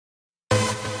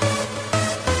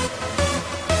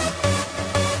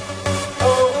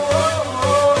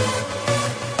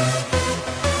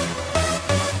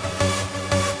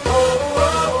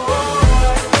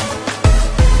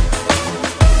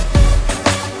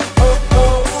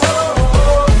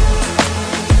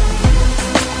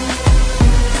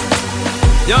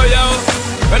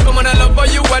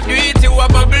a do it, you a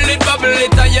bubble it,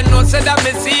 and you know say that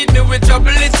me see it, me with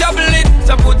trouble it.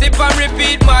 So put it and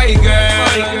repeat, my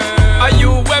girl. Are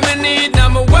you where me need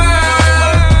number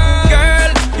one?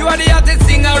 Girl, you are the hottest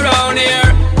thing around here.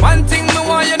 One thing me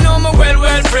want, you know me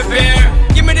well prepared.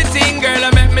 Give me the thing, girl,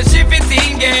 I make me shift it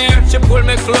in gear. She pull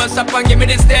me close up and give me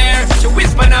the stare. She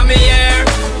whisper in my ear.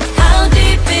 How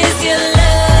deep is your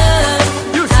love?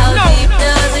 How deep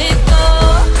does it go?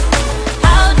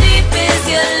 How deep is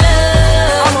your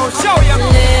love? I'm gonna show you.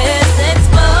 Let's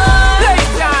explore.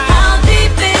 Playtime. How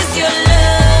deep is your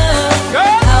love?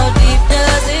 Girl. How deep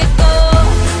does it go?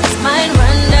 Mine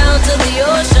run down to the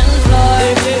ocean floor.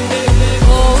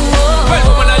 Well,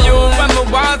 when I you, when me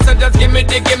want, so just give me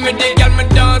the, girl, me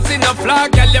dancing a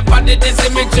flock. Girl, your body, this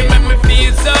image, you make me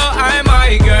feel so high,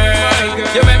 my girl.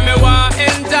 You make me want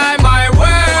in time, my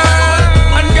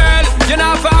world. And girl, you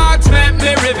know for ask, make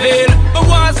me reveal. But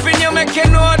once spin you make you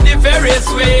know the Ferris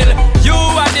wheel. You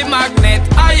are the magnet,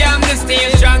 I am the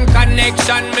station.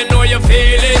 Connection, me know you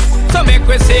feel it. So make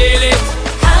we seal it.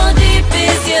 How deep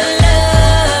is your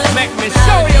love? Make me show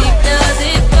How you. deep does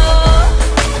it go?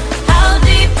 How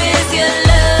deep is your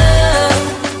love?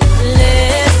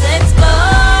 Let's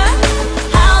explore.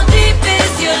 How deep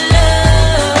is your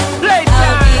love? How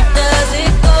Playtime. deep does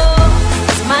it go?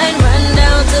 Mine run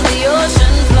down to the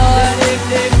ocean floor.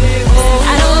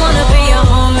 I don't wanna be your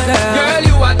homegirl. Girl,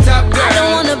 you a top girl. I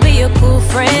don't wanna be your cool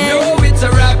friend. No, it's a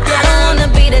rap girl. I don't wanna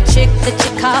be the chick that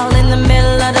you call in the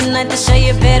middle of the night to show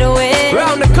you better with.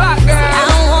 Round the clock, girl. I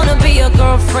don't wanna be your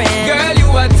girlfriend. Girl, you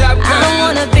a top girl. I don't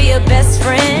wanna be your best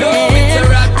friend. No, it's a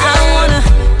rap I don't wanna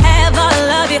have all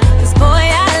of you, 'cause boy,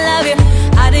 I love you.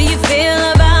 How do you feel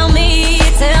about me?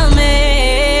 Tell me.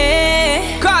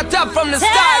 Caught up from the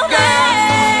Tell start, me. girl.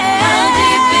 How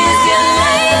deep is your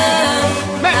love?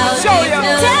 Make me How show deep you.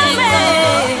 does Tell it go?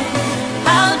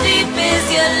 How deep is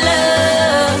your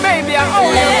love? Baby, I owe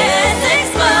you. Let's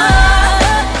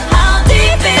explore. How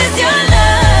deep is your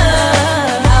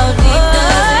love? How deep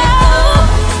does it go?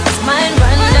 Mine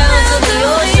run down to the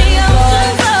ocean floor.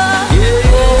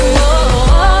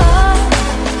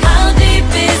 How deep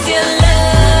is your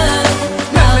love?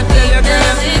 How Let me tell you, deep girl.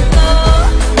 does it go?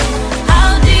 How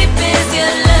deep is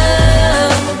your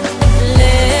love?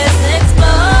 Let's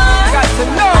explore. Got to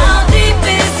know. How deep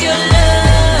is your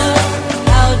love?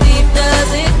 How deep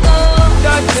does it go?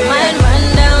 That's it. Mine run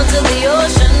down to the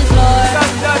ocean floor.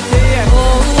 That's it.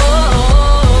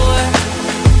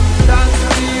 Down to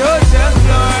the ocean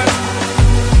floor.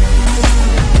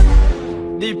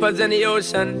 Deeper than the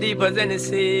ocean, deeper than the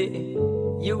sea.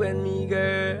 You and me,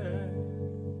 girl.